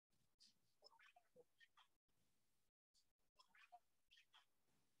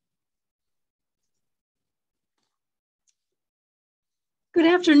Good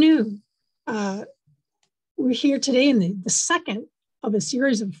afternoon. We're here today in the second of a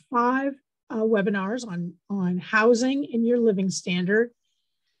series of five webinars on housing and your living standard.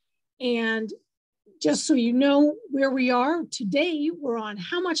 And just so you know where we are, today we're on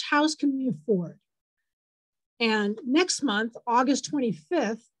how much house can we afford? And next month, August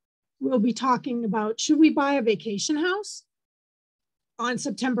 25th, we'll be talking about should we buy a vacation house? On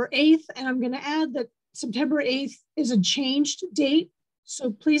September 8th, and I'm going to add that September 8th is a changed date. So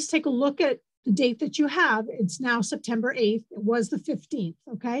please take a look at the date that you have. It's now September 8th. It was the 15th,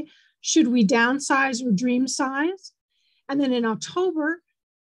 okay? Should we downsize or dream size? And then in October,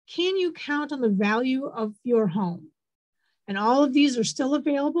 can you count on the value of your home? And all of these are still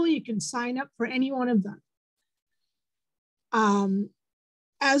available. You can sign up for any one of them.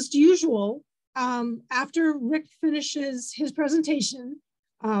 As usual, after Rick finishes his presentation,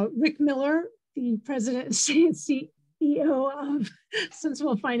 Rick Miller, the president and CEO of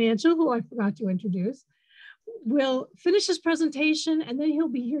Sensible Financial, who I forgot to introduce, will finish his presentation and then he'll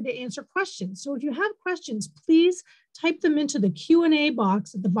be here to answer questions. So if you have questions, please type them into the Q&A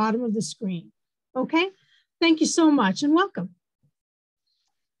box at the bottom of the screen. Okay, thank you so much and welcome.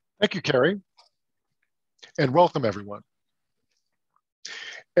 Thank you, Carrie, and welcome everyone.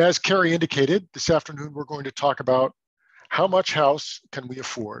 As Carrie indicated, this afternoon we're going to talk about how much house can we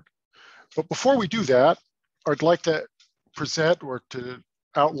afford. But before we do that, I'd like to present or to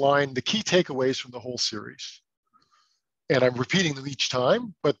outline the key takeaways from the whole series. And I'm repeating them each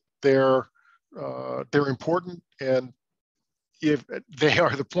time, but they're important, and if they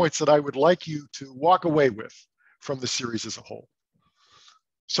are the points that I would like you to walk away with from the series as a whole.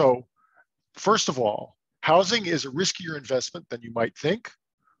 So first of all, housing is a riskier investment than you might think.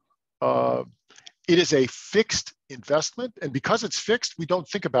 It is a fixed investment, and because it's fixed, we don't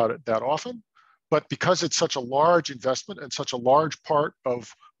think about it that often. But because it's such a large investment and such a large part of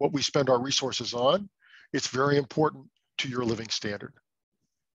what we spend our resources on, it's very important to your living standard.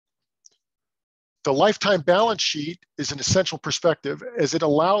 The lifetime balance sheet is an essential perspective as it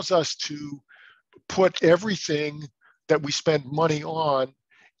allows us to put everything that we spend money on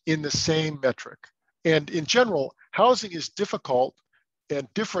in the same metric. And in general, housing is difficult and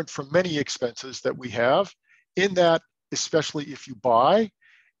different from many expenses that we have, in that, especially if you buy,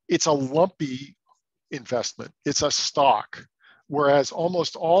 it's a lumpy investment. It's a stock, whereas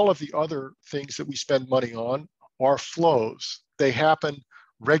almost all of the other things that we spend money on are flows. They happen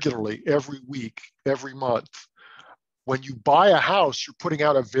regularly, every week, every month. When you buy a house, you're putting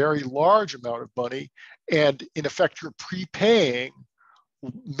out a very large amount of money, and in effect, you're prepaying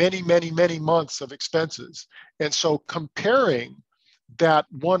many, many, many months of expenses. And so comparing that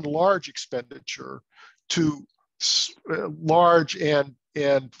one large expenditure to large and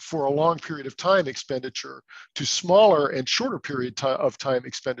for a long period of time expenditure to smaller and shorter period of time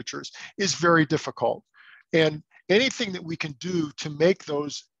expenditures is very difficult. And anything that we can do to make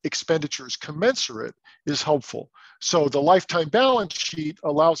those expenditures commensurate is helpful. So the lifetime balance sheet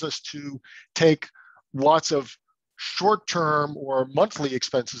allows us to take lots of short-term or monthly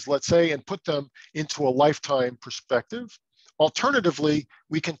expenses, let's say, and put them into a lifetime perspective. Alternatively,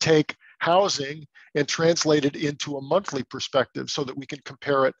 we can take housing and translate it into a monthly perspective so that we can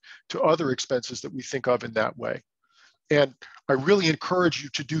compare it to other expenses that we think of in that way. And I really encourage you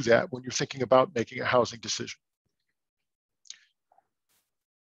to do that when you're thinking about making a housing decision.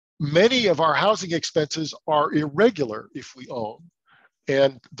 Many of our housing expenses are irregular if we own,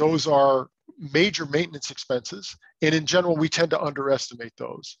 and those are major maintenance expenses. And in general, we tend to underestimate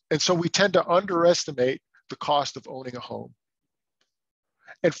those. And so we tend to underestimate the cost of owning a home.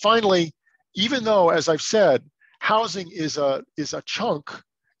 And finally, even though, as I've said, housing is a chunk,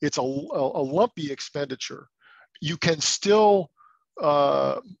 it's a lumpy expenditure, you can still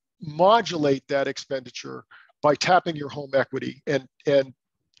modulate that expenditure by tapping your home equity, and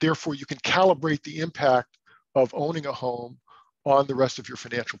therefore you can calibrate the impact of owning a home on the rest of your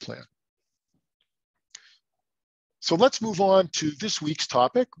financial plan. So let's move on to this week's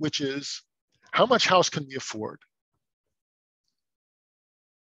topic, which is how much house can we afford?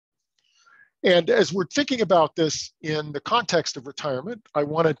 And as we're thinking about this in the context of retirement, I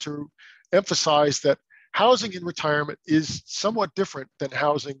wanted to emphasize that housing in retirement is somewhat different than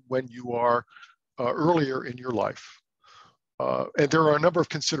housing when you are earlier in your life. And there are a number of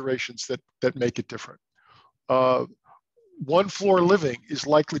considerations that make it different. One floor living is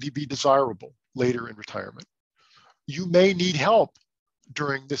likely to be desirable later in retirement. You may need help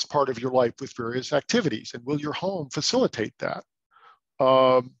during this part of your life with various activities, and will your home facilitate that?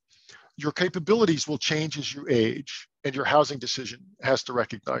 Your capabilities will change as you age, and your housing decision has to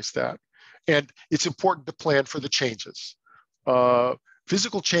recognize that. And it's important to plan for the changes.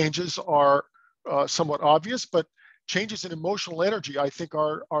 Physical changes are somewhat obvious, but changes in emotional energy, I think,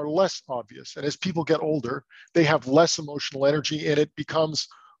 are less obvious. And as people get older, they have less emotional energy, and it becomes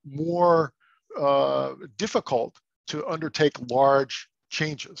more difficult to undertake large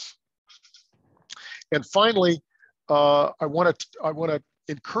changes. And finally, I want to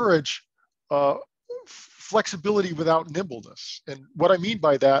encourage flexibility without nimbleness. And what I mean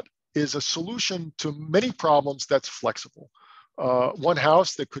by that is a solution to many problems that's flexible. One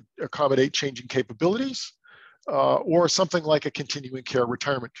house that could accommodate changing capabilities, or something like a continuing care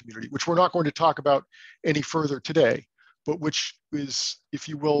retirement community, which we're not going to talk about any further today, but which is, if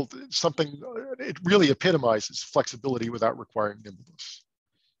you will, something, it really epitomizes flexibility without requiring nimbleness.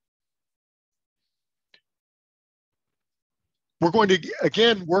 We're going to,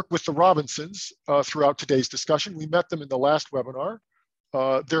 again, work with the Robinsons throughout today's discussion. We met them in the last webinar.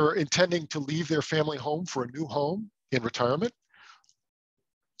 They're intending to leave their family home for a new home in retirement.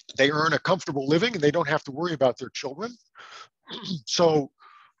 They earn a comfortable living and they don't have to worry about their children. So,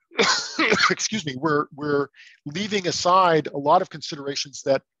 excuse me, we're leaving aside a lot of considerations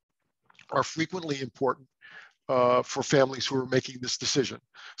that are frequently important for families who are making this decision,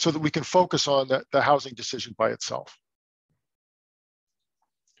 so that we can focus on the housing decision by itself.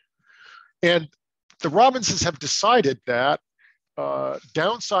 And the Robinsons have decided that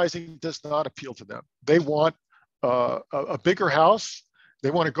downsizing does not appeal to them. They want a bigger house. They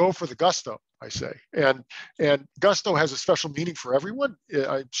want to go for the gusto, I say. And gusto has a special meaning for everyone.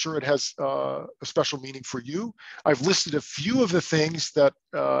 I'm sure it has a special meaning for you. I've listed a few of the things that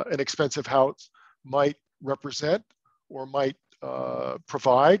an expensive house might represent or might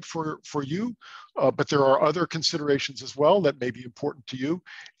provide for you, but there are other considerations as well that may be important to you.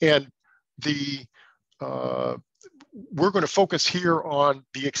 And we're going to focus here on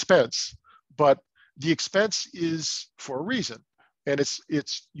the expense, but the expense is for a reason, and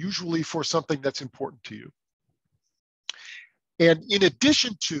it's usually for something that's important to you. And in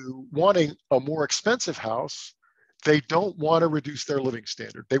addition to wanting a more expensive house, they don't want to reduce their living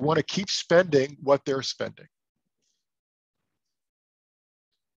standard. They want to keep spending what they're spending.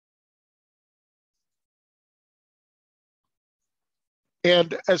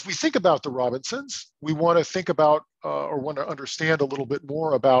 And as we think about the Robinsons, we want to think about or want to understand a little bit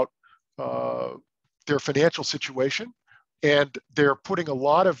more about their financial situation. And they're putting a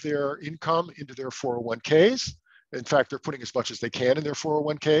lot of their income into their 401ks. In fact, they're putting as much as they can in their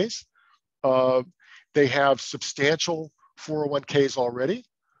 401ks. They have substantial 401ks already.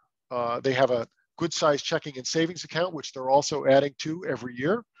 They have a good sized checking and savings account, which they're also adding to every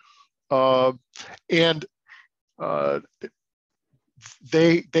year.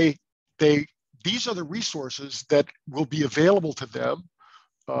 These are the resources that will be available to them.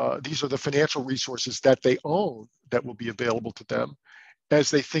 These are the financial resources that they own that will be available to them as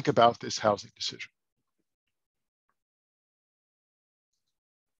they think about this housing decision.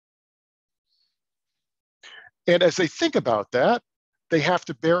 And as they think about that, they have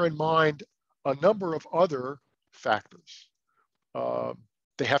to bear in mind a number of other factors.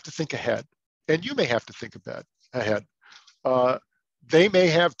 They have to think ahead, and you may have to think ahead. They may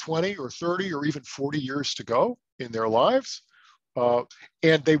have 20 or 30 or even 40 years to go in their lives.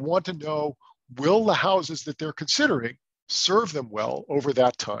 And they want to know, will the houses that they're considering serve them well over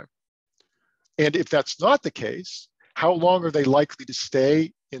that time? And if that's not the case, how long are they likely to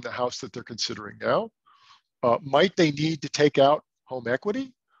stay in the house that they're considering now? Might they need to take out home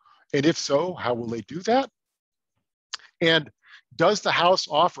equity? And if so, how will they do that? And does the house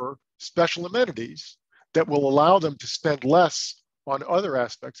offer special amenities that will allow them to spend less on other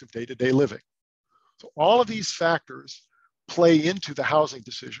aspects of day-to-day living? So all of these factors play into the housing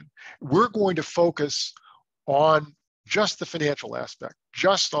decision. We're going to focus on just the financial aspect,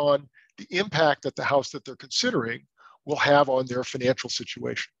 just on the impact that the house that they're considering will have on their financial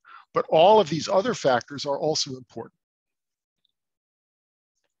situation. But all of these other factors are also important.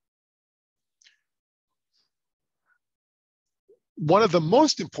 One of the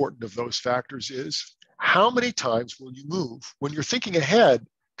most important of those factors is, how many times will you move? When you're thinking ahead,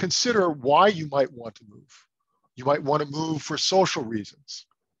 consider why you might want to move. You might want to move for social reasons.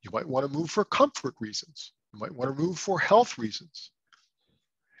 You might want to move for comfort reasons. You might want to move for health reasons.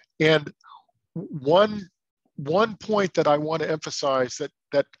 And one point that I want to emphasize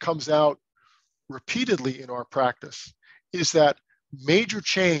that comes out repeatedly in our practice is that major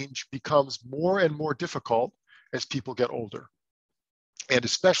change becomes more and more difficult as people get older. And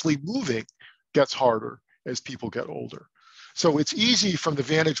especially moving gets harder as people get older. So it's easy from the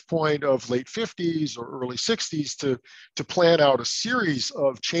vantage point of late 50s or early 60s to plan out a series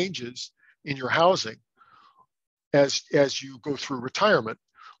of changes in your housing. as you go through retirement.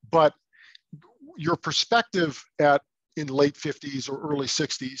 But your perspective in late 50s or early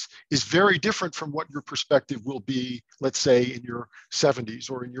 60s is very different from what your perspective will be, let's say, in your 70s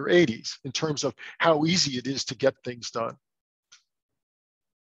or in your 80s, in terms of how easy it is to get things done.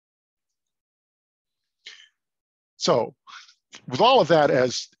 So with all of that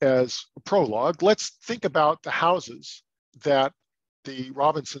as a prologue, let's think about the houses that the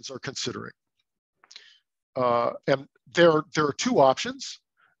Robinsons are considering. And there are two options.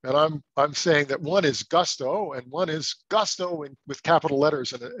 And I'm saying that one is gusto and one is gusto with capital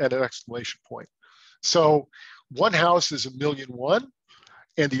letters and an exclamation point. So one house is $1.1 million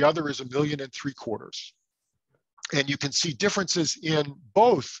and the other is $1.75 million. And you can see differences in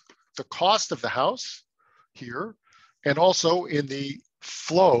both the cost of the house here and also in the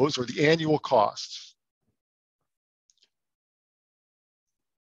flows or the annual costs.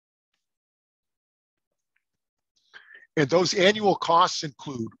 And those annual costs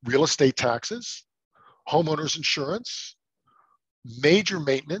include real estate taxes, homeowners insurance, major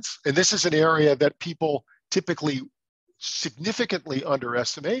maintenance, and this is an area that people typically significantly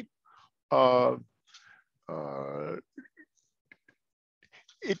underestimate.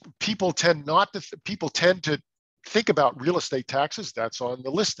 People tend to think about real estate taxes. That's on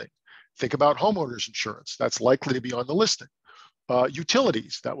the listing. Think about homeowners insurance. That's likely to be on the listing.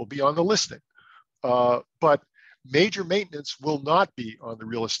 Utilities, that will be on the listing. But major maintenance will not be on the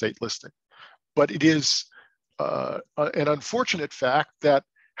real estate listing. But it is an unfortunate fact that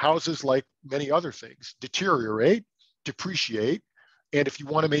houses, like many other things, deteriorate, depreciate, and if you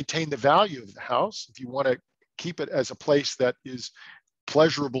want to maintain the value of the house, if you want to keep it as a place that is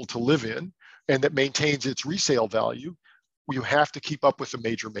pleasurable to live in and that maintains its resale value, you have to keep up with the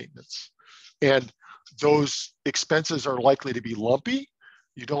major maintenance. And those expenses are likely to be lumpy.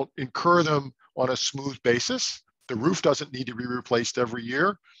 You don't incur them on a smooth basis. The roof doesn't need to be replaced every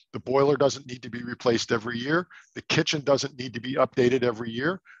year. The boiler doesn't need to be replaced every year. The kitchen doesn't need to be updated every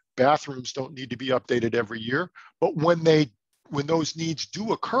year. Bathrooms don't need to be updated every year. But when those needs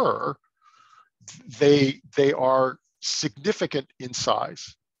do occur, they are significant in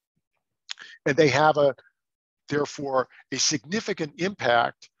size. And they have therefore a significant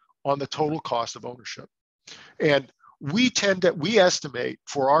impact on the total cost of ownership. And we estimate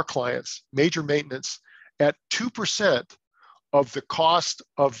for our clients major maintenance at 2% of the cost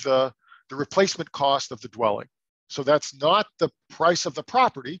of the replacement cost of the dwelling. So that's not the price of the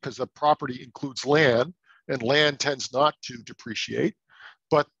property, because the property includes land and land tends not to depreciate,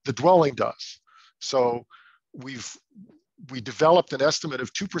 but the dwelling does. So we developed an estimate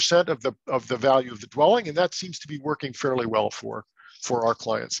of 2% of the value of the dwelling, and that seems to be working fairly well for our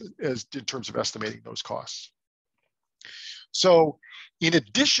clients in terms of estimating those costs. So in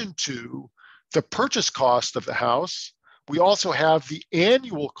addition to the purchase cost of the house, we also have the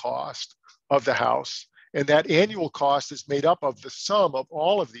annual cost of the house. And that annual cost is made up of the sum of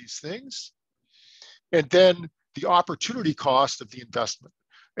all of these things. And then the opportunity cost of the investment.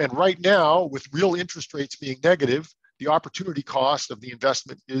 And right now, with real interest rates being negative, the opportunity cost of the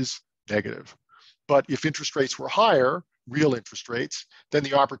investment is negative. But if interest rates were higher, real interest rates, then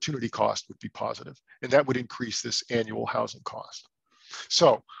the opportunity cost would be positive. And that would increase this annual housing cost.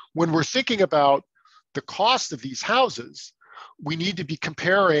 So when we're thinking about the cost of these houses, we need to be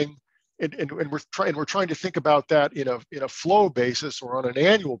comparing, and we're trying to think about that in a flow basis or on an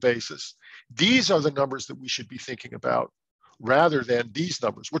annual basis. These are the numbers that we should be thinking about rather than these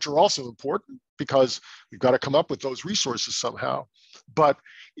numbers, which are also important because we've got to come up with those resources somehow. But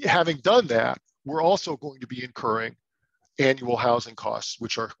having done that, we're also going to be incurring annual housing costs,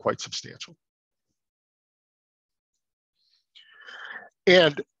 which are quite substantial.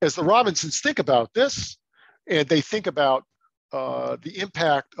 And as the Robinsons think about this, and they think about the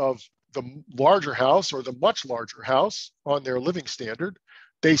impact of the larger house or the much larger house on their living standard,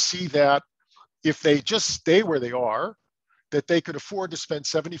 they see that if they just stay where they are, that they could afford to spend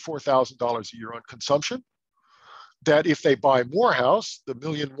 $74,000 a year on consumption. That if they buy more house, the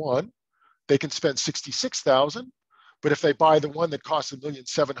 $1.1 million, they can spend $66,000. But if they buy the one that costs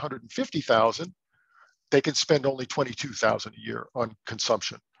 $1,750,000, they can spend only $22,000 a year on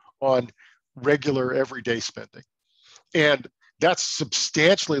consumption, on regular everyday spending. And that's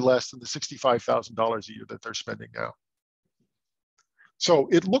substantially less than the $65,000 a year that they're spending now. So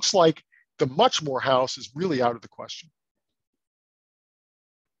it looks like the much more house is really out of the question.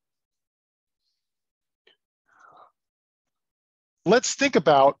 Let's think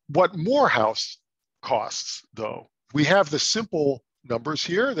about what more house costs, though. We have the simple numbers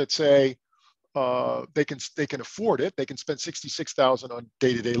here that say they can afford it. They can spend $66,000 on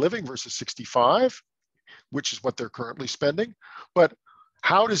day-to-day living versus $65,000. which is what they're currently spending. But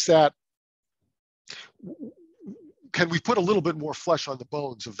how does that, can we put a little bit more flesh on the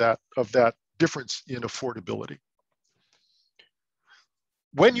bones of that difference in affordability?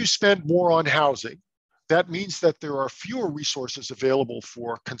 When you spend more on housing, that means that there are fewer resources available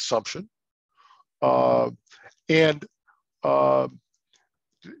for consumption. And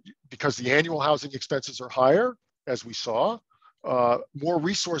because the annual housing expenses are higher, as we saw, more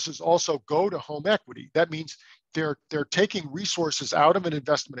resources also go to home equity. That means they're taking resources out of an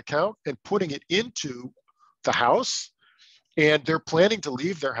investment account and putting it into the house, and they're planning to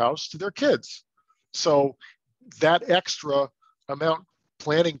leave their house to their kids. So that extra amount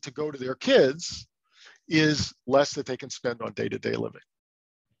planning to go to their kids is less that they can spend on day-to-day living.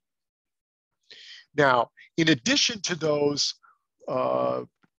 Now, in addition to those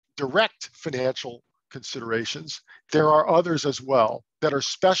direct financial considerations, there are others as well that are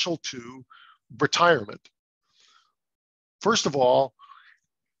special to retirement. First of all,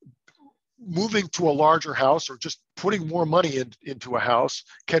 moving to a larger house or just putting more money into a house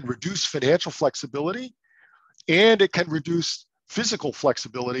can reduce financial flexibility, and it can reduce physical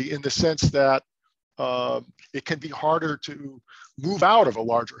flexibility in the sense that it can be harder to move out of a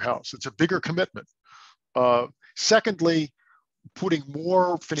larger house. It's a bigger commitment. Secondly, putting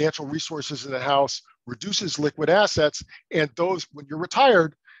more financial resources in the house reduces liquid assets, and those, when you're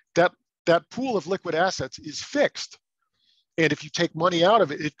retired, that pool of liquid assets is fixed. And if you take money out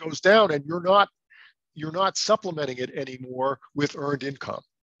of it, it goes down, and you're not supplementing it anymore with earned income.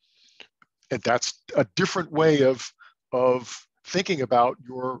 And that's a different way of thinking about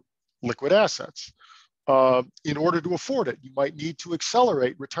your liquid assets. In order to afford it, you might need to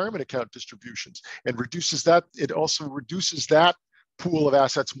accelerate retirement account distributions, and reduces that. It also reduces that pool of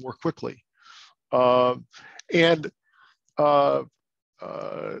assets more quickly. Then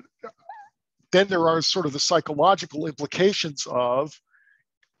there are sort of the psychological implications of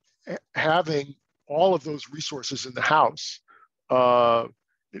having all of those resources in the house,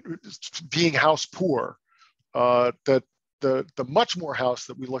 being house poor. That the Muchmore house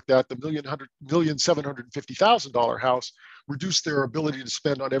that we looked at, the $1,750,000 house, reduced their ability to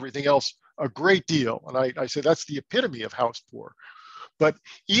spend on everything else a great deal. And I say that's the epitome of house poor. But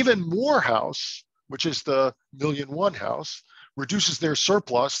even more house, which is the $1,000,001 house, reduces their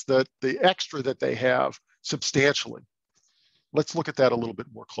surplus, the extra that they have, substantially. Let's look at that a little bit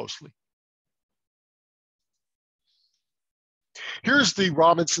more closely. Here's the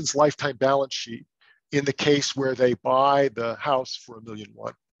Robinsons' lifetime balance sheet in the case where they buy the house for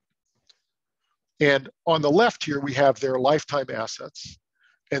 $1,000,001. And on the left here, we have their lifetime assets.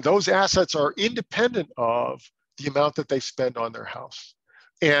 And those assets are independent of the amount that they spend on their house.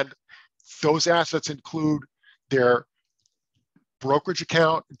 And those assets include their brokerage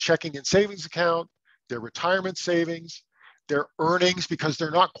account, checking and savings account, their retirement savings, their earnings, because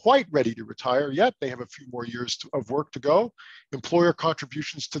they're not quite ready to retire yet. They have a few more years of work to go, employer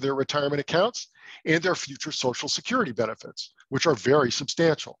contributions to their retirement accounts, and their future Social Security benefits, which are very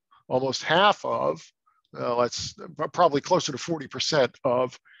substantial. Almost half of, probably closer to 40%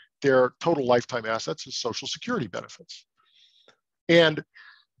 of their total lifetime assets is Social Security benefits. And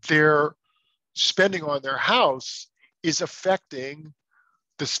their spending on their house is affecting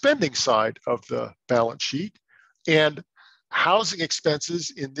the spending side of the balance sheet. And housing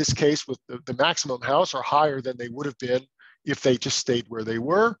expenses, in this case with the maximum house, are higher than they would have been if they just stayed where they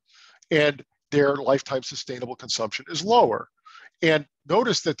were. And their lifetime sustainable consumption is lower. And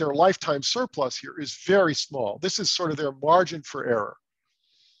notice that their lifetime surplus here is very small. This is sort of their margin for error.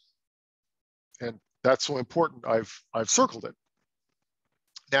 And that's so important, I've circled it.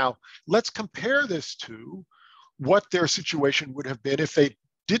 Now, let's compare this to what their situation would have been if they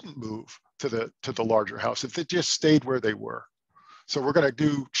didn't move to the larger house, if they just stayed where they were. So we're going to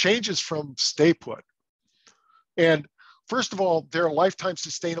do changes from stay put. And first of all, their lifetime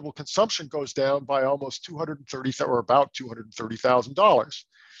sustainable consumption goes down by almost $230,000, or about $230,000.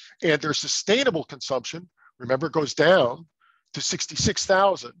 And their sustainable consumption, remember, goes down to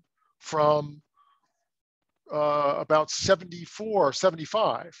 $66,000 from about 74,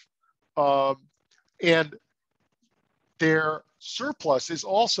 75. And their surplus is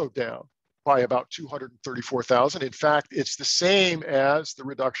also down by about $234,000. In fact, it's the same as the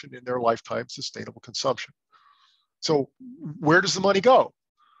reduction in their lifetime sustainable consumption. So where does the money go?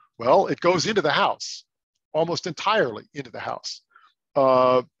 Well, it goes into the house, almost entirely into the house.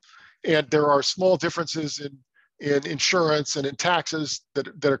 And there are small differences in insurance and in taxes that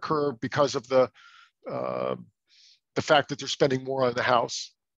occur because of the fact that they're spending more on the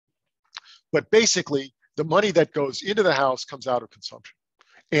house. But basically, the money that goes into the house comes out of consumption,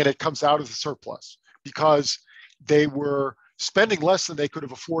 and it comes out of the surplus, because they were spending less than they could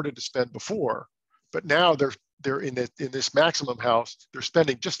have afforded to spend before. But now they're in this maximum house, they're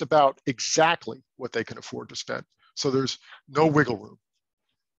spending just about exactly what they can afford to spend. So there's no wiggle room.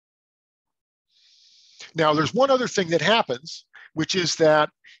 Now, there's one other thing that happens, which is that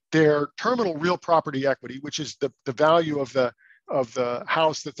their terminal real property equity, which is the value of the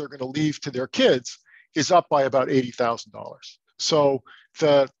house that they're going to leave to their kids, is up by about $80,000. So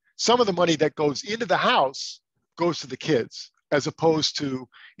some of the money that goes into the house goes to the kids, as opposed to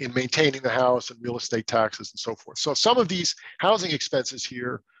in maintaining the house and real estate taxes and so forth. So some of these housing expenses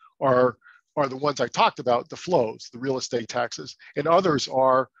here are the ones I talked about, the flows, the real estate taxes, and others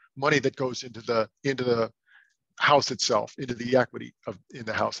are money that goes into the house itself, into the equity in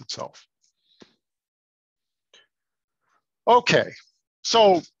the house itself. Okay,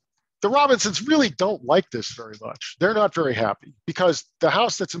 so the Robinsons really don't like this very much. They're not very happy because the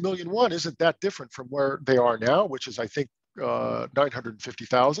house that's $1.1 million isn't that different from where they are now, which is, I think,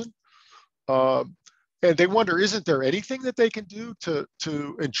 $950,000. And they wonder, isn't there anything that they can do to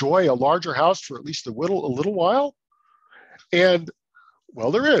enjoy a larger house for at least a little while? And well,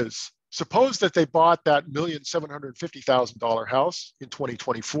 there is. Suppose that they bought that $1,750,000 house in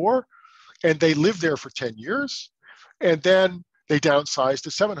 2024, and they lived there for 10 years, and then they downsize to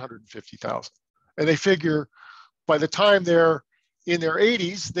 $750,000. And they figure by the time they're in their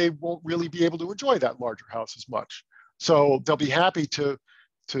 80s, they won't really be able to enjoy that larger house as much. So they'll be happy to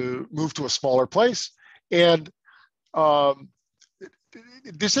move to a smaller place. And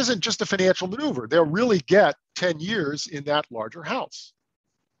this isn't just a financial maneuver. They'll really get 10 years in that larger house.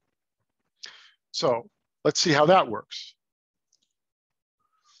 So let's see how that works.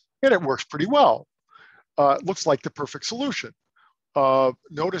 And it works pretty well. It looks like the perfect solution.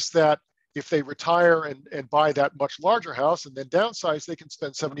 Notice that if they retire and buy that much larger house and then downsize, they can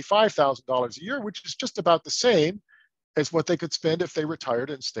spend $75,000 a year, which is just about the same as what they could spend if they retired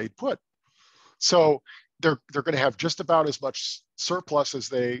and stayed put. So they're going to have just about as much surplus as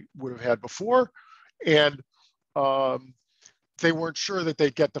they would have had before. And they weren't sure that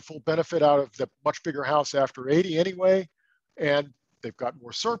they'd get the full benefit out of the much bigger house after 80 anyway. And they've got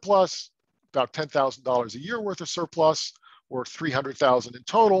more surplus, about $10,000 a year worth of surplus, or $300,000 in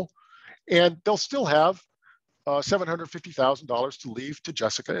total. And they'll still have $750,000 to leave to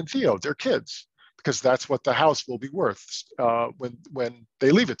Jessica and Theo, their kids, because that's what the house will be worth when they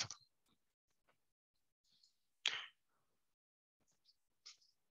leave it to them.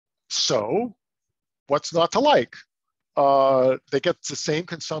 So what's not to like? They get the same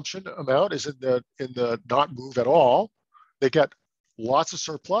consumption amount as in the not move at all. They get lots of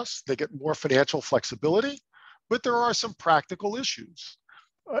surplus. They get more financial flexibility, but there are some practical issues.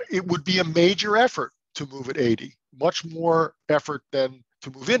 It would be a major effort to move at 80, much more effort than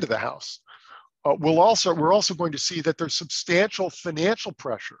to move into the house. We're also going to see that there's substantial financial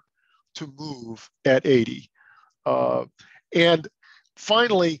pressure to move at 80. And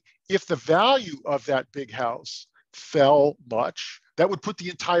finally, if the value of that big house fell much, that would put the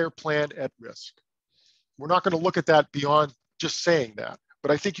entire plan at risk. We're not going to look at that beyond just saying that,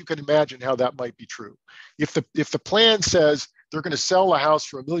 but I think you can imagine how that might be true. If the plan says they're going to sell the house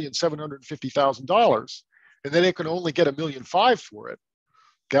for $1,750,000, and then they can only get $1.5 million for it,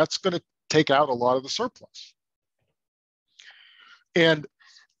 that's going to take out a lot of the surplus. And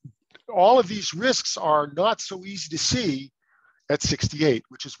all of these risks are not so easy to see at 68,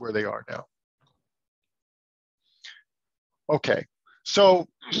 which is where they are now. Okay, so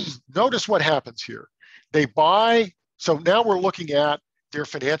notice what happens here. They buy, so now we're looking at their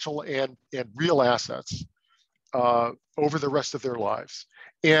financial and real assets over the rest of their lives.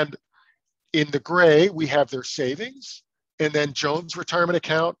 And in the gray, we have their savings, and then Joan's retirement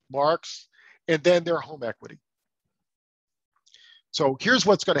account, Mark's, and then their home equity. So here's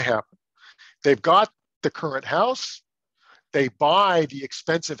what's going to happen. They've got the current house. They buy the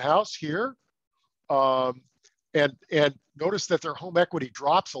expensive house here. And notice that their home equity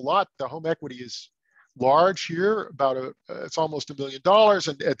drops a lot. The home equity is large here, it's almost $1 million.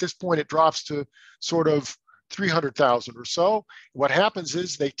 And at this point, it drops to sort of 300,000 or so. What happens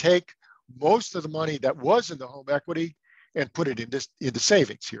is they take most of the money that was in the home equity and put it into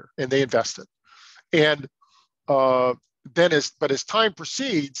savings here, and they invest it. And then as time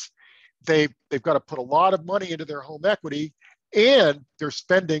proceeds, they've got to put a lot of money into their home equity, and they're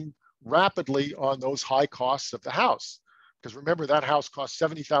spending rapidly on those high costs of the house. Because remember, that house costs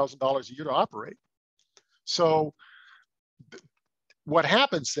 $70,000 a year to operate. So what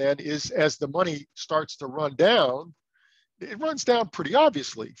happens then is, as the money starts to run down, it runs down pretty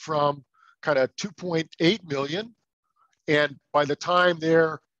obviously from kind of 2.8 million. And by the time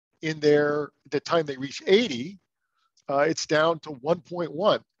they're in their the time they reach 80, it's down to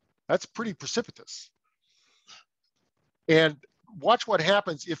 1.1. That's pretty precipitous. And watch what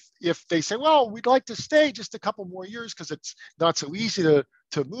happens if they say, well, we'd like to stay just a couple more years because it's not so easy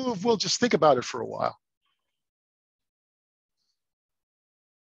to move. We'll just think about it for a while.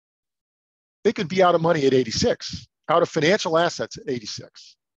 They could be out of money at 86, out of financial assets at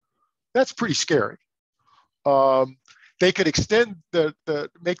 86. That's pretty scary. They could extend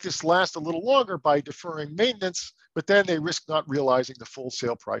make this last a little longer by deferring maintenance, but then they risk not realizing the full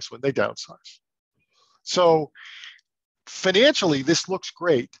sale price when they downsize. So financially, this looks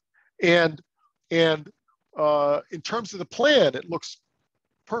great. And in terms of the plan, it looks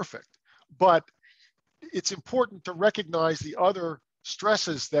perfect. But it's important to recognize the other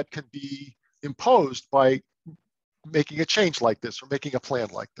stresses that can be imposed by making a change like this or making a plan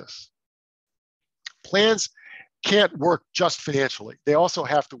like this. Plans can't work just financially. They also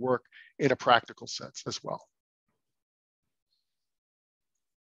have to work in a practical sense as well.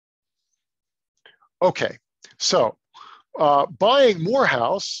 Okay, so buying more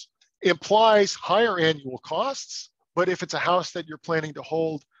house implies higher annual costs, but if it's a house that you're planning to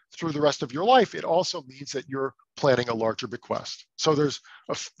hold through the rest of your life, it also means that you're planning a larger bequest. So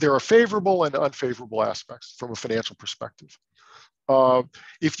there are favorable and unfavorable aspects from a financial perspective.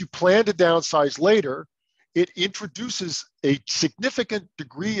 If you plan to downsize later, it introduces a significant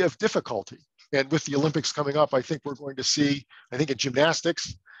degree of difficulty. And with the Olympics coming up, I think we're going to see, I think in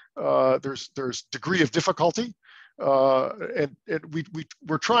gymnastics, there's degree of difficulty. And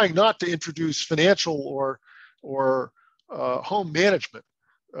we're trying not to introduce financial or home management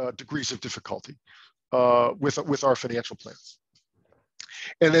degrees of difficulty with our financial plans.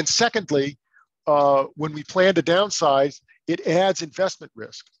 And then secondly, when we plan to downsize, it adds investment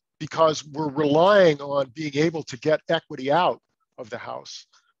risk because we're relying on being able to get equity out of the house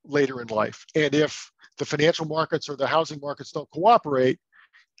later in life. And if the financial markets or the housing markets don't cooperate,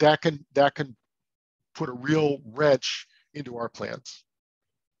 that can put a real wrench into our plans.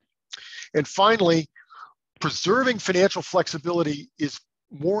 And finally, preserving financial flexibility is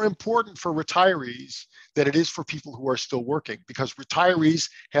more important for retirees than it is for people who are still working, because retirees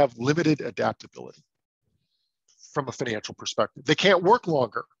have limited adaptability from a financial perspective. They can't work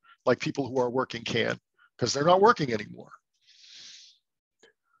longer like people who are working can, because they're not working anymore.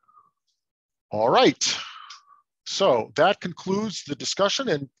 All right. So that concludes the discussion.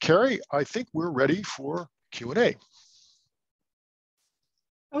 And Carrie, I think we're ready for Q&A.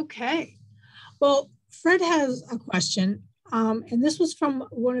 Okay. Well, Fred has a question, and this was from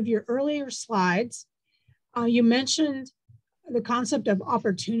one of your earlier slides. You mentioned the concept of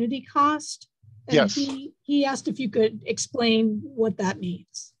opportunity cost. And yes. He asked if you could explain what that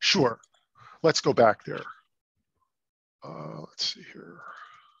means. Sure. Let's go back there. Let's see here.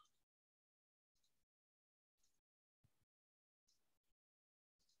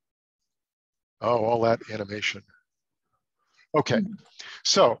 Oh, all that animation. Okay.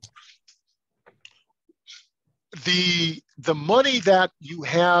 So the money that you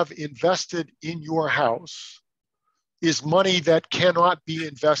have invested in your house is money that cannot be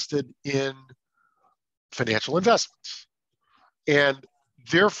invested in financial investments. And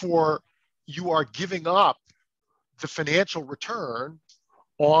therefore, you are giving up the financial return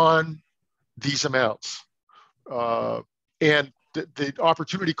on these amounts. And the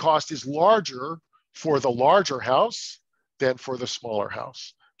opportunity cost is larger for the larger house than for the smaller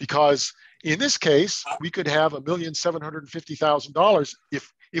house. Because in this case, we could have $1,750,000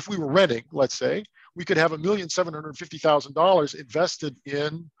 if we were renting, let's say, we could have $1,750,000 invested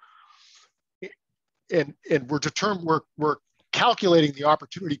in, and we're calculating the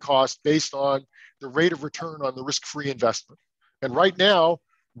opportunity cost based on the rate of return on the risk-free investment. And right now,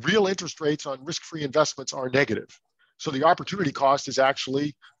 real interest rates on risk-free investments are negative. So the opportunity cost is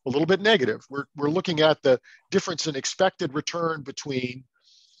actually a little bit negative. We're looking at the difference in expected return between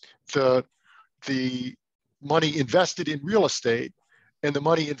the money invested in real estate and the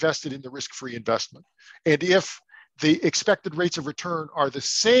money invested in the risk-free investment. And if the expected rates of return are the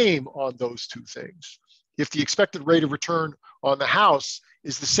same on those two things, if the expected rate of return on the house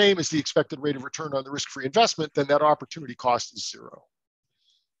is the same as the expected rate of return on the risk-free investment, then that opportunity cost is zero.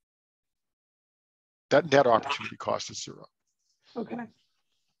 That net opportunity cost is zero. Okay.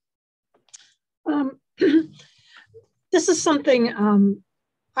 This is something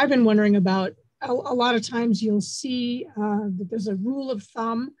I've been wondering about. A lot of times you'll see that there's a rule of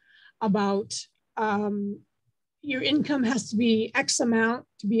thumb about your income has to be X amount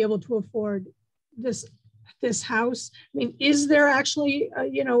to be able to afford this house. I mean, is there actually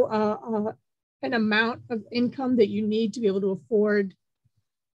an amount of income that you need to be able to afford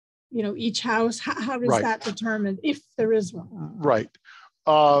each house? How does Right. that determine if there is one? Right.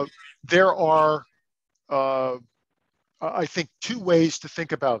 There are, I think, two ways to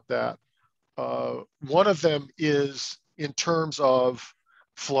think about that. One of them is in terms of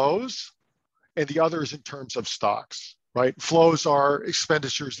flows, and the other is in terms of stocks, right? Flows are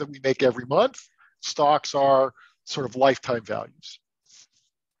expenditures that we make every month. Stocks are sort of lifetime values.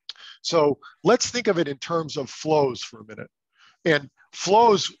 So let's think of it in terms of flows for a minute. And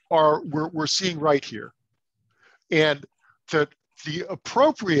flows are, we're seeing right here. And the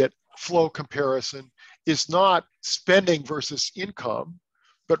appropriate flow comparison is not spending versus income,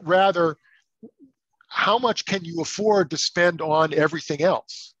 but rather how much can you afford to spend on everything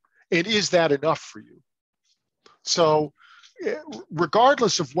else? And is that enough for you? So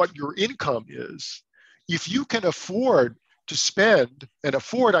regardless of what your income is, if you can afford to spend, and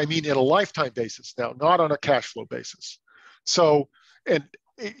afford, I mean in a lifetime basis now, not on a cash flow basis. So, and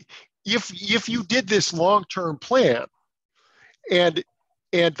if you did this long-term plan, and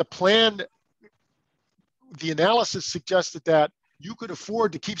the plan, the analysis suggested that you could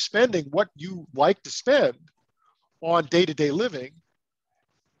afford to keep spending what you like to spend on day-to-day living,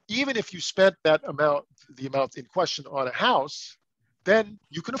 even if you spent that amount, the amount in question on a house, then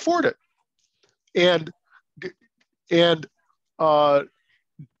you can afford it. And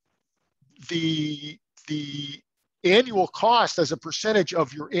the annual cost as a percentage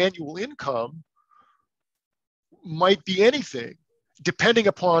of your annual income might be anything, depending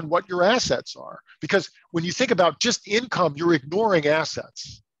upon what your assets are. Because when you think about just income, you're ignoring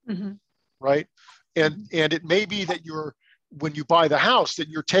assets, mm-hmm. right? And it may be that when you buy the house, that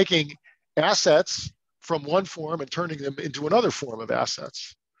you're taking assets from one form and turning them into another form of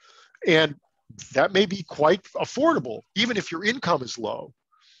assets. And that may be quite affordable, even if your income is low.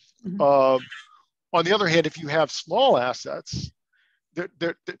 Mm-hmm. On the other hand, if you have small assets,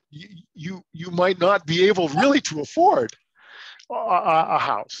 you might not be able really to afford a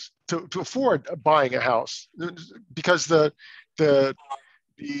house, to afford buying a house, because I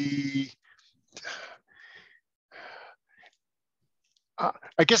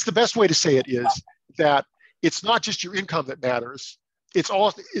guess the best way to say it is that it's not just your income that matters. It's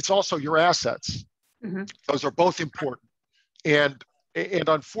also your assets. Mm-hmm. Those are both important. And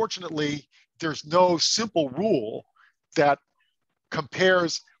unfortunately, there's no simple rule that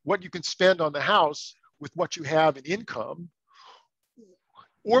compares what you can spend on the house with what you have in income,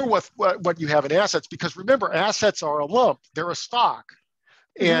 or with what you have in assets. Because remember, assets are a lump, they're a stock,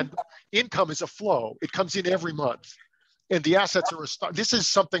 and mm-hmm. income is a flow. It comes in every month. And the assets are a stock. This is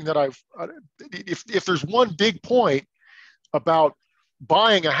something that if there's one big point about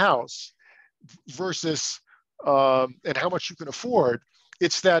buying a house versus and how much you can afford,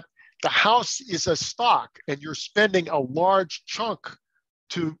 it's that the house is a stock and you're spending a large chunk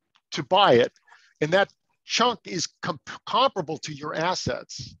to buy it. And that chunk is comparable to your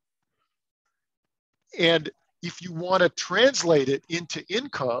assets. And if you want to translate it into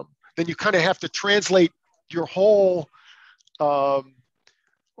income, then you kind of have to translate your whole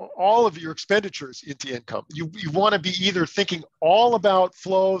all of your expenditures into income. You want to be either thinking all about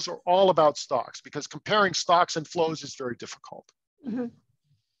flows or all about stocks, because comparing stocks and flows is very difficult. Mm-hmm.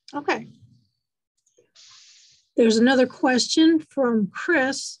 Okay. There's another question from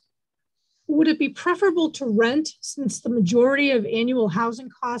Chris. Would it be preferable to rent, since the majority of annual housing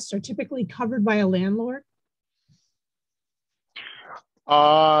costs are typically covered by a landlord?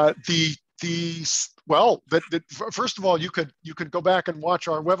 First of all, you could go back and watch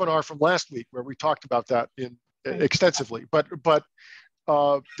our webinar from last week where we talked about that extensively. But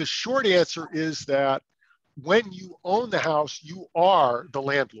the short answer is that when you own the house, you are the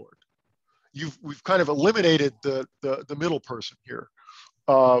landlord. We've kind of eliminated the middle person here.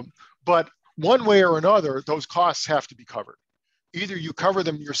 But one way or another, those costs have to be covered. Either you cover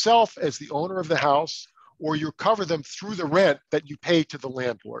them yourself as the owner of the house, or you cover them through the rent that you pay to the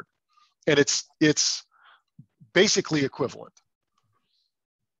landlord. And it's basically equivalent.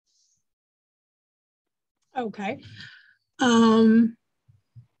 Okay.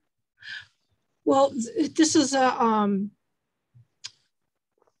 Well, this is a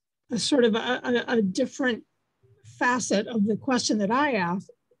sort of a different facet of the question that I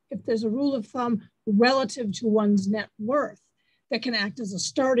asked. If there's a rule of thumb relative to one's net worth that can act as a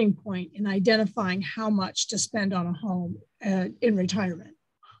starting point in identifying how much to spend on a home in retirement.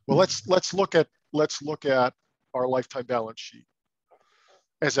 Well, let's look at our lifetime balance sheet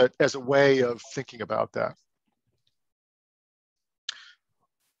as a way of thinking about that.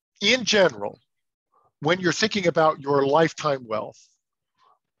 In general, when you're thinking about your lifetime wealth,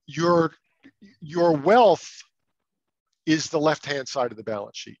 your wealth is the left-hand side of the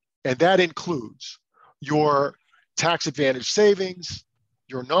balance sheet. And that includes your tax advantage savings,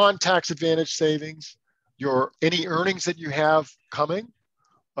 your non-tax advantage savings, your any earnings that you have coming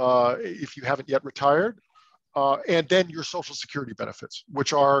if you haven't yet retired, and then your Social Security benefits,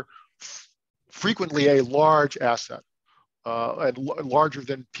 which are frequently a large asset and larger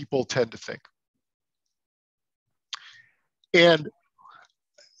than people tend to think. And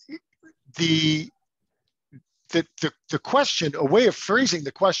the question, a way of phrasing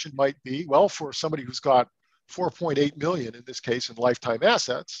the question might be, well, for somebody who's got 4.8 million in this case in lifetime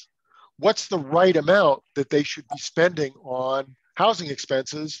assets, what's the right amount that they should be spending on housing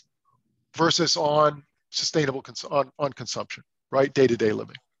expenses versus on sustainable on consumption, right? Day-to-day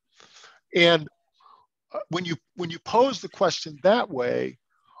living. And when you pose the question that way,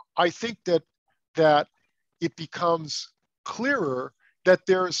 I think that it becomes clearer that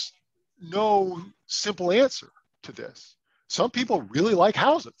there's no simple answer to this. Some people really like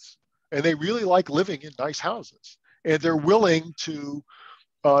houses and they really like living in nice houses, and they're willing to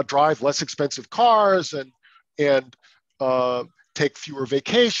drive less expensive cars and take fewer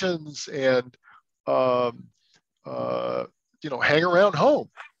vacations and hang around home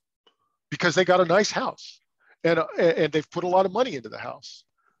because they got a nice house and they've put a lot of money into the house.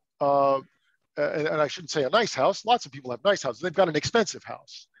 And I shouldn't say a nice house. Lots of people have nice houses. They've got an expensive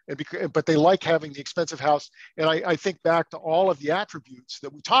house, but they like having the expensive house. And I think back to all of the attributes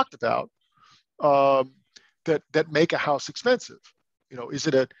that we talked about that make a house expensive. Does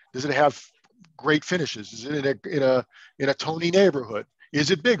it have great finishes? Is it in a Tony neighborhood?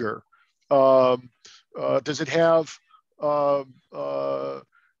 Is it bigger? Does it have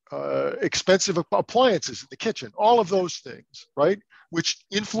expensive appliances in the kitchen? All of those things, right? Which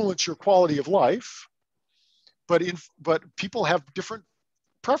influence your quality of life, but people have different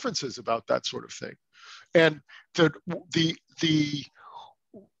preferences about that sort of thing. And the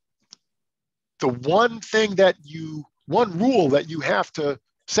one rule that you have to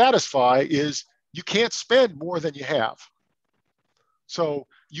satisfy is you can't spend more than you have. So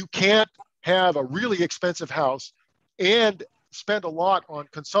you can't have a really expensive house and spend a lot on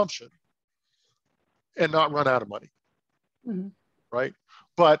consumption and not run out of money. Mm-hmm. Right?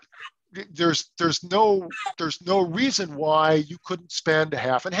 But there's no reason why you couldn't spend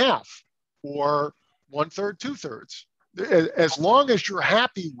half and half or 1/3, 2/3. As long as you're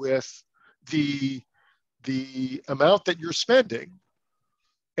happy with the amount that you're spending,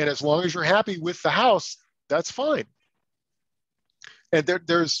 and as long as you're happy with the house, that's fine. And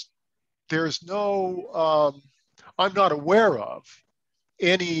there's no I'm not aware of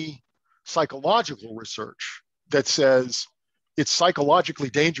any psychological research that says it's psychologically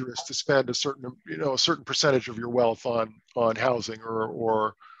dangerous to spend a certain percentage of your wealth on housing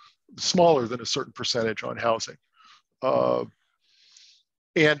or smaller than a certain percentage on housing.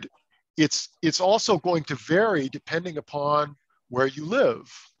 And it's also going to vary depending upon where you live.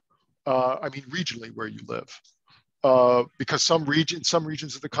 Regionally where you live, because some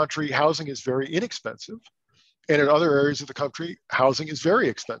regions of the country, housing is very inexpensive, and in other areas of the country, housing is very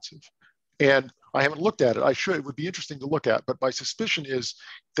expensive. And I haven't looked at it. I should. It would be interesting to look at, but my suspicion is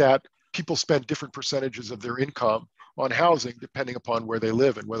that people spend different percentages of their income on housing depending upon where they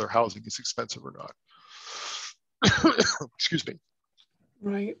live and whether housing is expensive or not. Excuse me.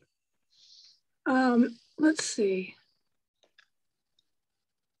 Right. Let's see.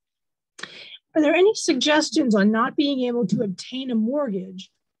 Are there any suggestions on not being able to obtain a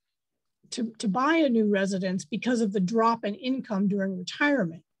mortgage to buy a new residence because of the drop in income during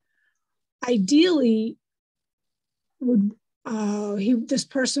retirement? Ideally, this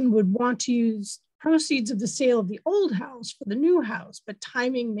person would want to use proceeds of the sale of the old house for the new house, but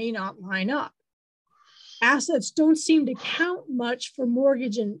timing may not line up. Assets don't seem to count much for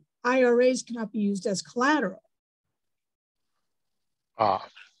mortgage, and IRAs cannot be used as collateral.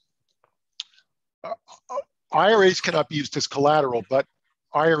 IRAs cannot be used as collateral, but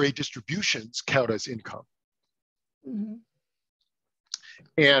IRA distributions count as income. Mm-hmm.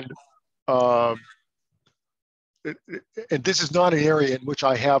 And this is not an area in which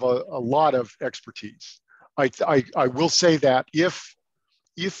I have a lot of expertise. I will say that if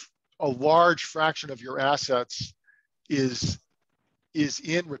a large fraction of your assets is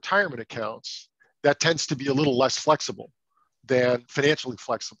in retirement accounts, that tends to be a little less flexible than financially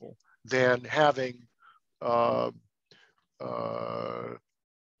flexible than having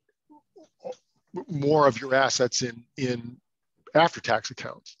more of your assets in after-tax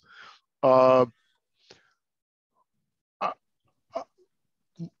accounts.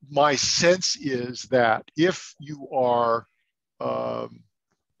 My sense is that if you are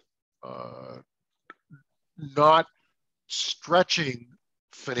not stretching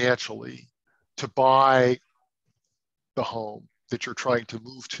financially to buy the home that you're trying to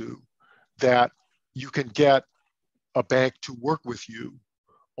move to, that you can get a bank to work with you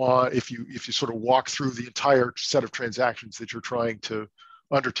on, if you sort of walk through the entire set of transactions that you're trying to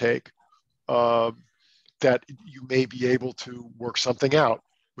undertake, that you may be able to work something out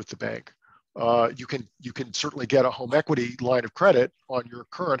with the bank. You can certainly get a home equity line of credit on your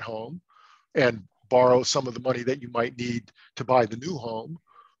current home and borrow some of the money that you might need to buy the new home.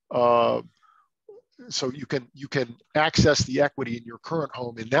 So you can access the equity in your current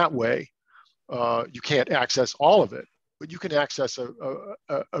home in that way. You can't access all of it, but you can access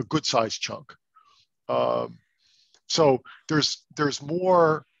a good sized chunk. So there's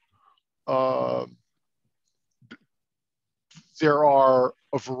more. There are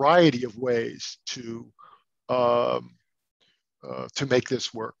a variety of ways to make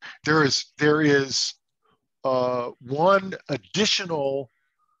this work. There is one additional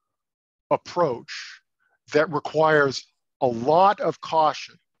approach that requires a lot of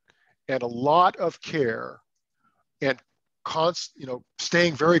caution and a lot of care and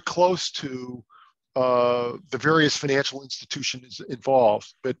staying very close to the various financial institutions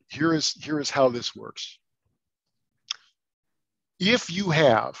involved. But here is how this works. If you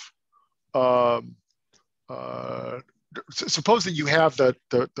have, suppose that you have the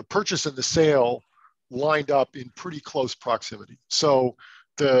purchase and the sale lined up in pretty close proximity. So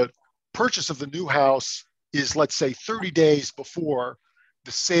the purchase of the new house is, let's say, 30 days before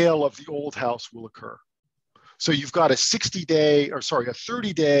the sale of the old house will occur. So you've got a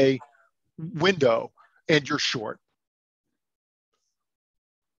 30-day window, and you're short.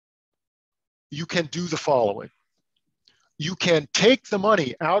 You can do the following. You can take the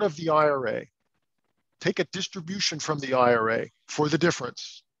money out of the IRA, take a distribution from the IRA for the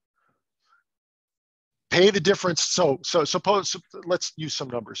difference, pay the difference. So suppose, let's use some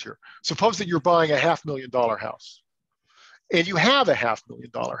numbers here. Suppose that you're buying a $500,000 house, and you have a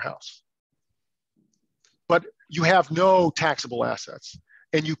 $500,000 house, but you have no taxable assets,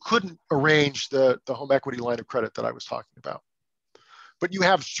 and you couldn't arrange the home equity line of credit that I was talking about. But you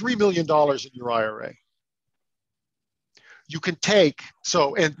have $3 million in your IRA. You can take,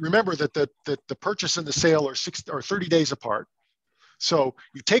 and remember that the purchase and the sale are 30 days apart. So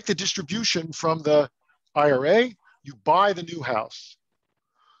you take the distribution from the IRA, you buy the new house.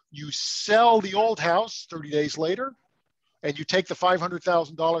 You sell the old house 30 days later, and you take the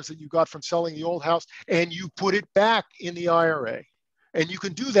 $500,000 that you got from selling the old house, and you put it back in the IRA. And you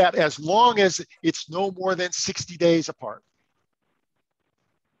can do that as long as it's no more than 60 days apart.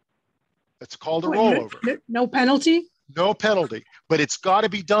 That's called a rollover. No penalty? No penalty, but it's got to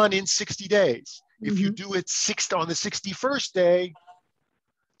be done in 60 days. Mm-hmm. If you do it on the 61st day,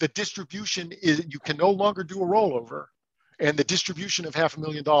 the distribution is, you can no longer do a rollover, and the distribution of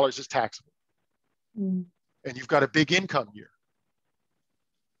 $500,000 is taxable. Mm. And you've got a big income year.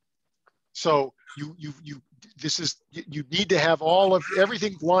 So you need to have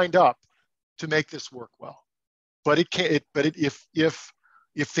everything lined up to make this work well. But if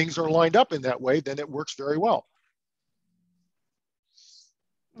things are lined up in that way, then it works very well.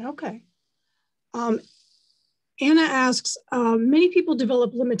 Okay. Anna asks, many people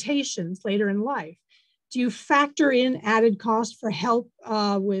develop limitations later in life. Do you factor in added cost for help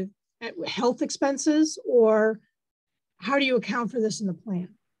with health expenses, or how do you account for this in the plan?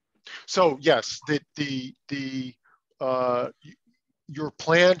 So yes, your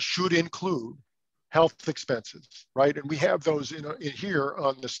plan should include health expenses, right? And we have those in here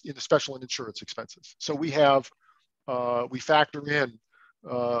in the special and insurance expenses. So we factor in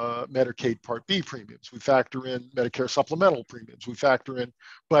Medicaid Part B premiums. We factor in Medicare supplemental premiums. We factor in,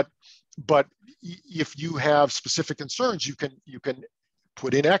 but if you have specific concerns, you can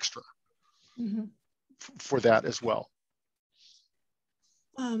put in extra mm-hmm. for that as well.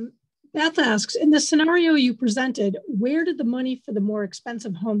 Beth asks, in the scenario you presented, where did the money for the more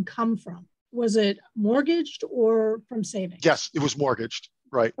expensive home come from? Was it mortgaged or from savings? Yes, it was mortgaged,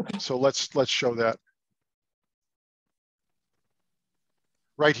 right? Okay. So let's show that.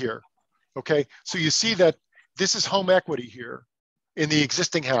 Right here, okay? So you see that this is home equity here in the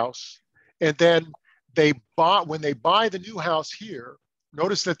existing house. And then when they buy the new house here,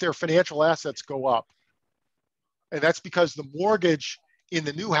 notice that their financial assets go up. And that's because the mortgage in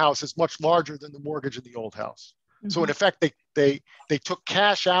the new house is much larger than the mortgage in the old house. Mm-hmm. So in effect, they took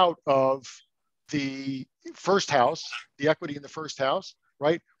cash out of the first house, the equity in the first house,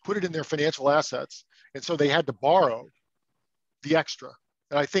 right? Put it in their financial assets. And so they had to borrow the extra.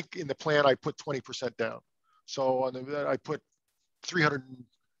 And I think in the plan, I put 20% down. So I put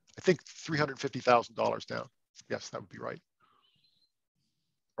 $350,000 down. Yes, that would be right.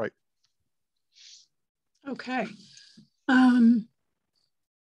 Okay. Um,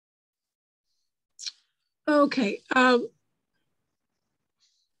 okay. How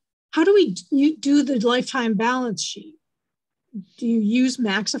do we do the lifetime balance sheet? Do you use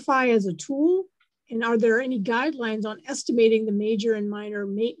Maxify as a tool? And are there any guidelines on estimating the major and minor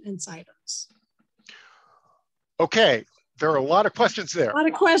maintenance items? Okay, there are a lot of questions there. A lot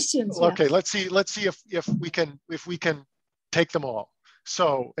of questions. Okay, Yes. let's see if we can take them all.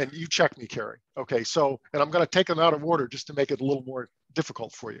 So, and you check me, Carrie. Okay, so, and I'm going to take them out of order just to make it a little more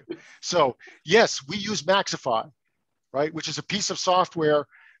difficult for you. So, yes, we use Maxify, right, which is a piece of software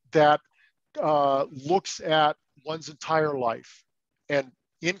that looks at one's entire life and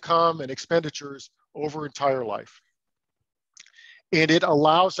income and expenditures over entire life. And it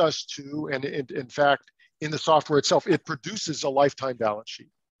allows us to, and in fact, in the software itself, it produces a lifetime balance sheet.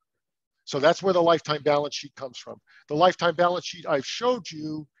 So that's where the lifetime balance sheet comes from. The lifetime balance sheet I've showed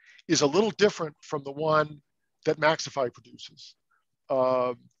you is a little different from the one that Maxify produces.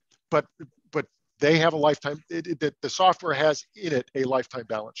 But they have a lifetime, the software has in it a lifetime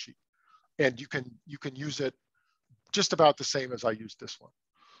balance sheet. And you can use it just about the same as I used this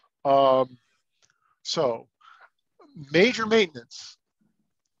one. So major maintenance,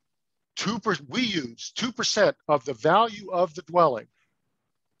 we use 2% of the value of the dwelling.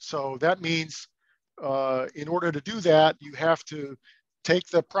 So that means in order to do that, you have to take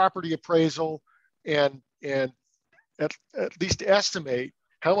the property appraisal and at least estimate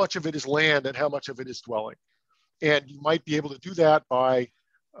how much of it is land and how much of it is dwelling. And you might be able to do that by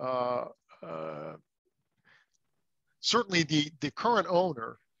certainly the current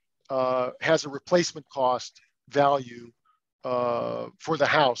owner has a replacement cost value for the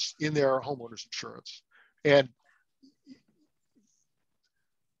house in their homeowners insurance. And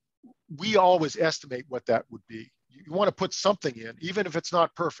we always estimate what that would be. You want to put something in, even if it's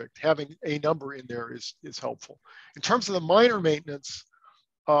not perfect. Having a number in there is helpful. In terms of the minor maintenance,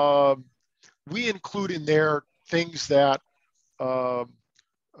 we include in there things that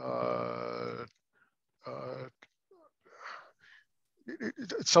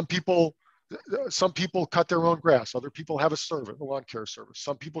some people cut their own grass. Other people have a lawn care service.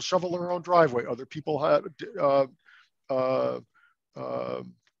 Some people shovel their own driveway. Other people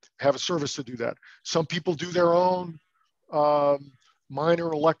have a service to do that. Some people do their own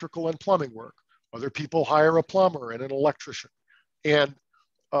minor electrical and plumbing work. Other people hire a plumber and an electrician. And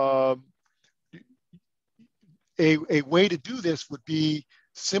a way to do this would be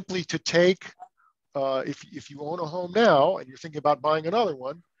simply to take, if you own a home now and you're thinking about buying another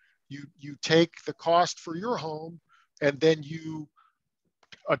one, you take the cost for your home and then you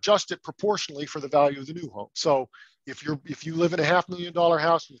adjust it proportionally for the value of the new home. So if you live in a $500,000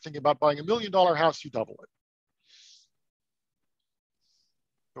 house and you're thinking about buying $1 million house, you double it.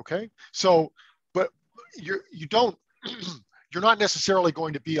 Okay, so but you're not necessarily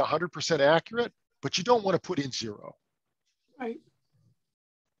going to be 100% accurate, but you don't want to put in zero. Right.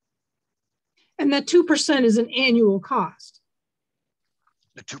 And that 2% is an annual cost.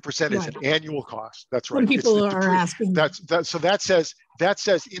 The 2% is an annual cost. That's right. When people are asking. So that says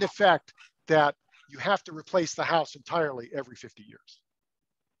in effect that you have to replace the house entirely every 50 years.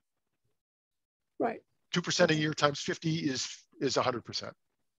 Right. 2% a year times 50 is 100%.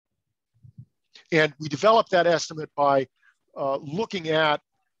 And we developed that estimate by looking at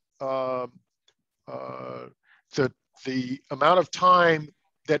the amount of time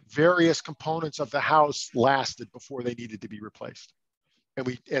that various components of the house lasted before they needed to be replaced. And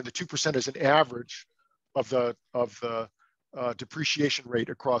the 2% is an average of the depreciation rate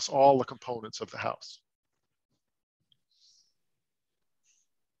across all the components of the house.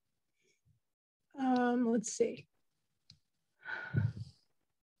 Let's see.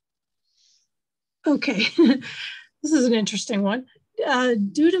 Okay, this is an interesting one.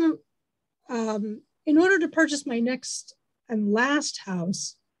 In order to purchase my next and last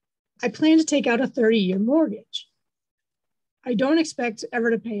house, I plan to take out a 30-year mortgage. I don't expect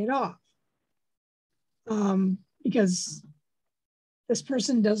ever to pay it off because this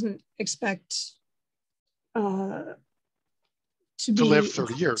person doesn't expect to live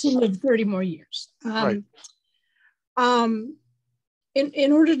 30 years. To live 30 more years. Right.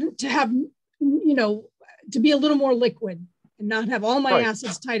 In order to have, to be a little more liquid and not have all my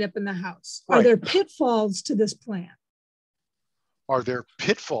assets tied up in the house. Are there pitfalls to this plan? Are there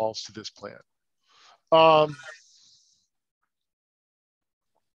pitfalls to this plan?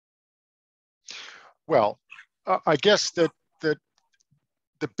 Well, I guess that the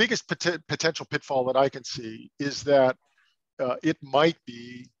biggest potential pitfall that I can see is that it might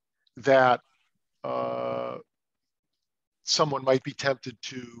be that someone might be tempted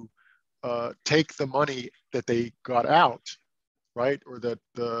to take the money that they got out, right, or the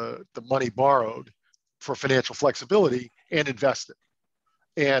money borrowed for financial flexibility and invest it.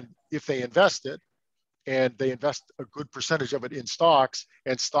 And if they invest it and they invest a good percentage of it in stocks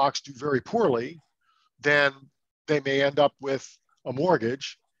and stocks do very poorly, then they may end up with a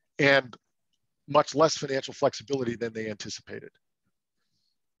mortgage and much less financial flexibility than they anticipated.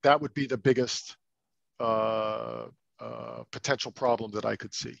 That would be the biggest potential problem that I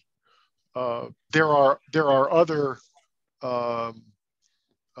could see. There are other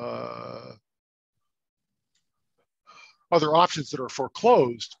other options that are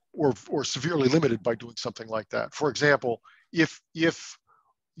foreclosed or severely limited by doing something like that. For example, if you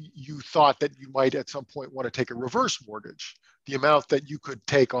thought that you might at some point want to take a reverse mortgage, the amount that you could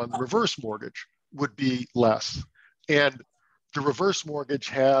take on the reverse mortgage would be less. And the reverse mortgage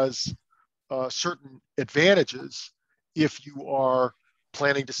has certain advantages if you are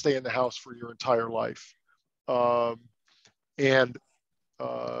planning to stay in the house for your entire life.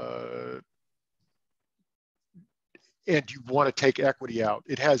 And you want to take equity out.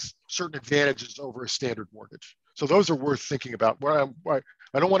 It has certain advantages over a standard mortgage. So those are worth thinking about.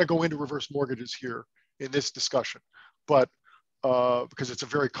 I don't want to go into reverse mortgages here in this discussion, but because it's a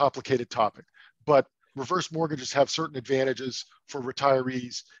very complicated topic. But reverse mortgages have certain advantages for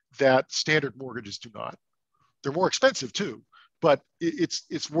retirees that standard mortgages do not. They're more expensive too, but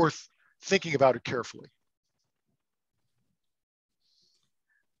it's worth thinking about it carefully.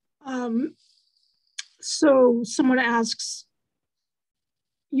 So someone asks,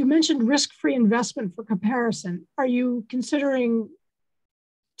 you mentioned risk-free investment for comparison. Are you considering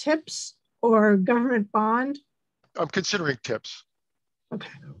TIPS or government bond? I'm considering TIPS. Okay.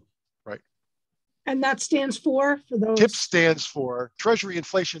 Right. And that stands for those? TIPS stands for Treasury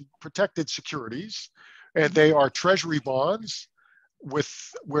Inflation Protected Securities, and they are Treasury bonds where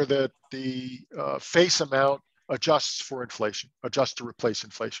the face amount adjusts for inflation, adjusts to replace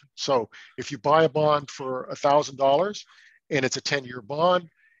inflation. So if you buy a bond for $1,000 and it's a 10-year bond,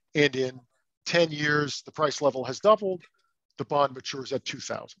 and in 10 years the price level has doubled, the bond matures at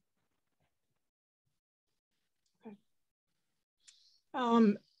 $2,000. Okay.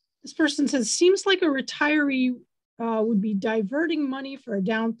 This person says, seems like a retiree would be diverting money for a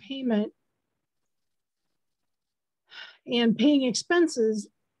down payment and paying expenses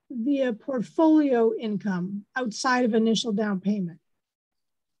via portfolio income outside of initial down payment.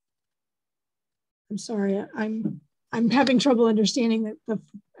 I'm sorry, I'm having trouble understanding the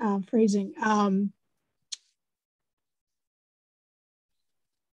phrasing. I'm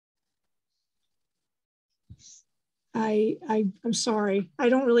sorry, I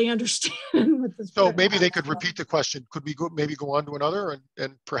don't really understand what this. So maybe they could repeat the question. Could we maybe go on to another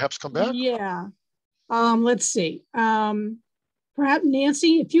and perhaps come back? Yeah. Let's see. Perhaps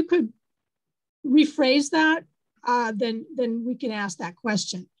Nancy, if you could rephrase that, then we can ask that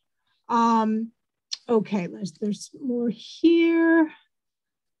question. Okay, there's more here.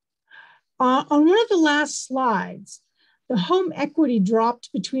 On one of the last slides, the home equity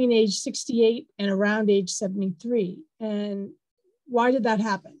dropped between age 68 and around age 73. And why did that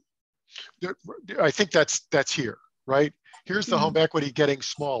happen? I think that's here, right? Here's the home equity getting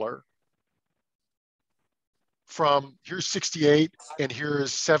smaller. From here's 68 and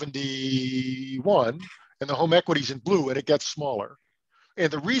here's 71, and the home equity's in blue and it gets smaller.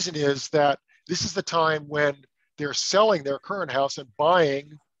 And the reason is that this is the time when they're selling their current house and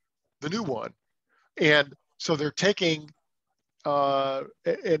buying the new one. And so they're taking,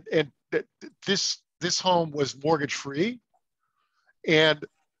 this home was mortgage free, and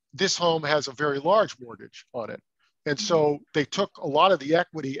this home has a very large mortgage on it. And so they took a lot of the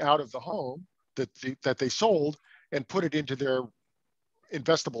equity out of the home that they sold and put it into their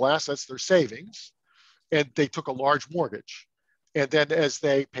investable assets, their savings, and they took a large mortgage. And then as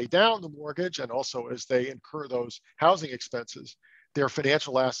they pay down the mortgage and also as they incur those housing expenses, their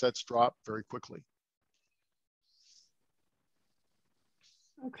financial assets drop very quickly.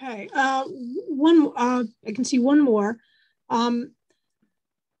 Okay, I can see one more. How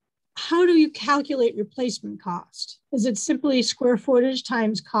do you calculate replacement cost? Is it simply square footage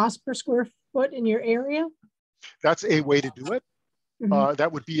times cost per square foot in your area? That's a way to do it. Mm-hmm.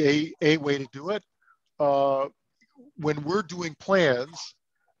 That would be a way to do it. When we're doing plans,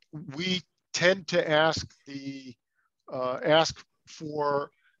 we tend to ask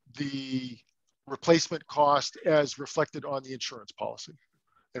for the replacement cost as reflected on the insurance policy.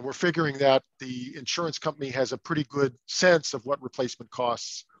 And we're figuring that the insurance company has a pretty good sense of what replacement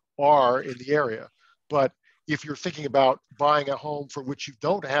costs are in the area. But if you're thinking about buying a home for which you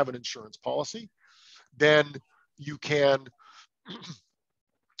don't have an insurance policy, then you can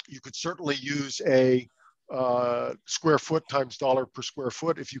you could certainly use a square foot times dollar per square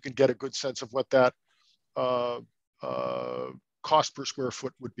foot if you can get a good sense of what that cost per square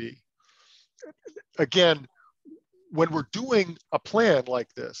foot would be. Again, when we're doing a plan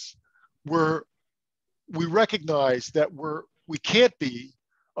like this, we recognize that we can't be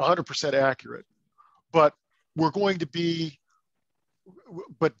 100% accurate, but we're going to be,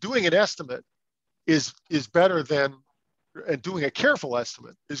 but doing an estimate is better than, and doing a careful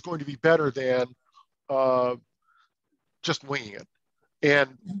estimate is going to be better than just winging it.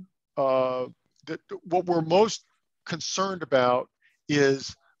 And what we're most concerned about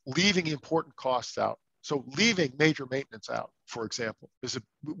is leaving important costs out. So leaving major maintenance out, for example,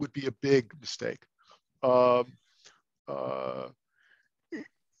 would be a big mistake.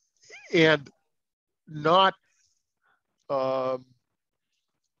 And not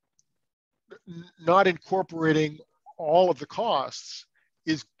incorporating all of the costs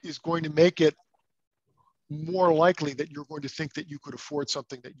is going to make it more likely that you're going to think that you could afford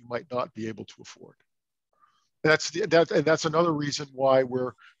something that you might not be able to afford. That's another reason why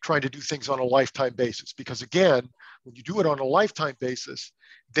we're trying to do things on a lifetime basis. Because again, when you do it on a lifetime basis,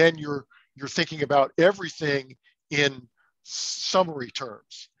 then you're thinking about everything in summary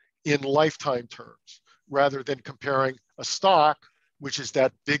terms, in lifetime terms, rather than comparing a stock, which is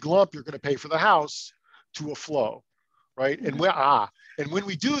that big lump you're going to pay for the house, to a flow, right? And when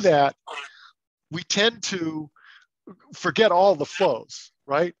we do that, we tend to forget all the flows,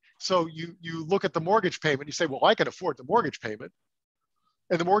 right? So you look at the mortgage payment, you say, well, I can afford the mortgage payment.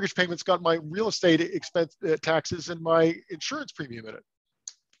 And the mortgage payment's got my real estate expense taxes and my insurance premium in it.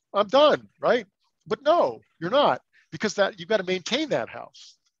 I'm done, right? But no, you're not, because that you've got to maintain that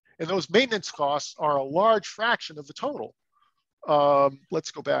house. And those maintenance costs are a large fraction of the total.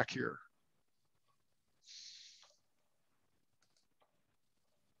 Let's go back here.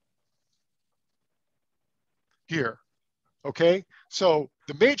 Here, okay? So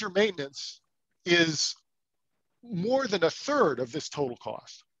the major maintenance is more than a third of this total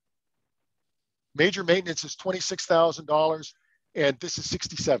cost. Major maintenance is $26,000 and this is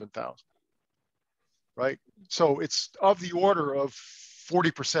 $67,000, right? So it's of the order of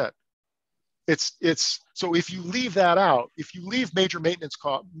 40%. So if you leave that out, if you leave major maintenance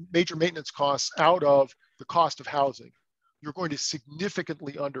costs out of the cost of housing, you're going to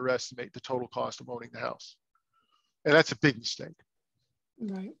significantly underestimate the total cost of owning the house. And that's a big mistake.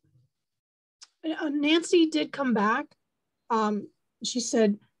 Right. Nancy did come back. She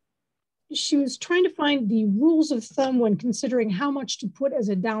said she was trying to find the rules of thumb when considering how much to put as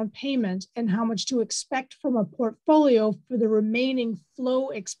a down payment and how much to expect from a portfolio for the remaining flow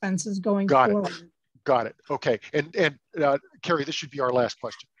expenses going forward. Got it. Okay. And Carrie, this should be our last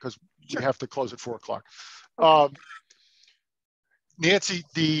question because we have to close at 4 o'clock. Okay. Nancy,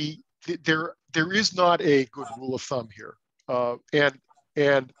 there is not a good rule of thumb here.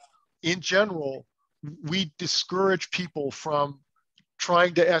 And in general, we discourage people from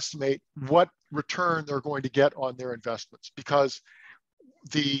trying to estimate what return they're going to get on their investments, because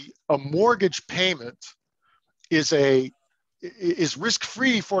a mortgage payment is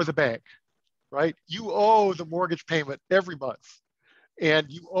risk-free for the bank, right? You owe the mortgage payment every month, and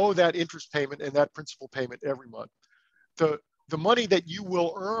you owe that interest payment and that principal payment every month. The money that you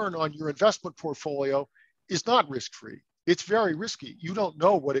will earn on your investment portfolio is not risk-free. It's very risky. You don't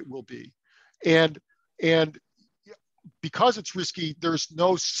know what it will be. And because it's risky, there's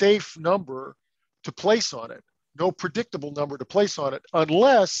no safe number to place on it, no predictable number to place on it,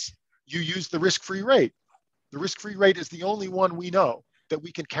 unless you use the risk-free rate. The risk-free rate is the only one we know that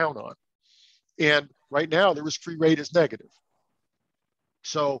we can count on. And right now, the risk-free rate is negative.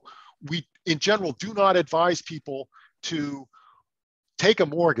 So we, in general, do not advise people to take a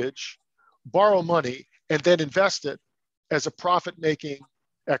mortgage, borrow money, and then invest it as a profit-making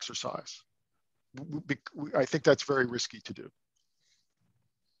exercise. I think that's very risky to do.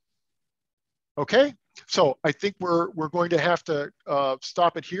 Okay, so I think we're going to have to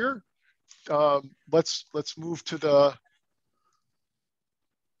stop it here. Let's move to the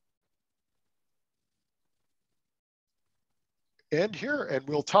end here, and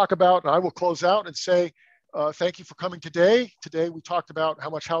we'll talk about, and I will close out and say, thank you for coming today. Today we talked about how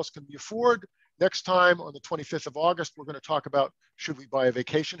much house can we afford. Next time on the 25th of August, we're going to talk about, should we buy a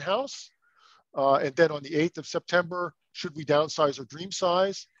vacation house? And then on the 8th of September, should we downsize or dream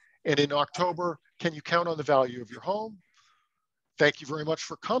size? And in October, can you count on the value of your home? Thank you very much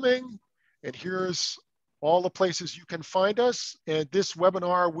for coming. And here's all the places you can find us. And this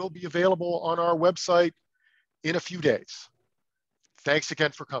webinar will be available on our website in a few days. Thanks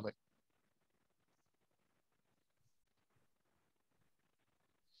again for coming.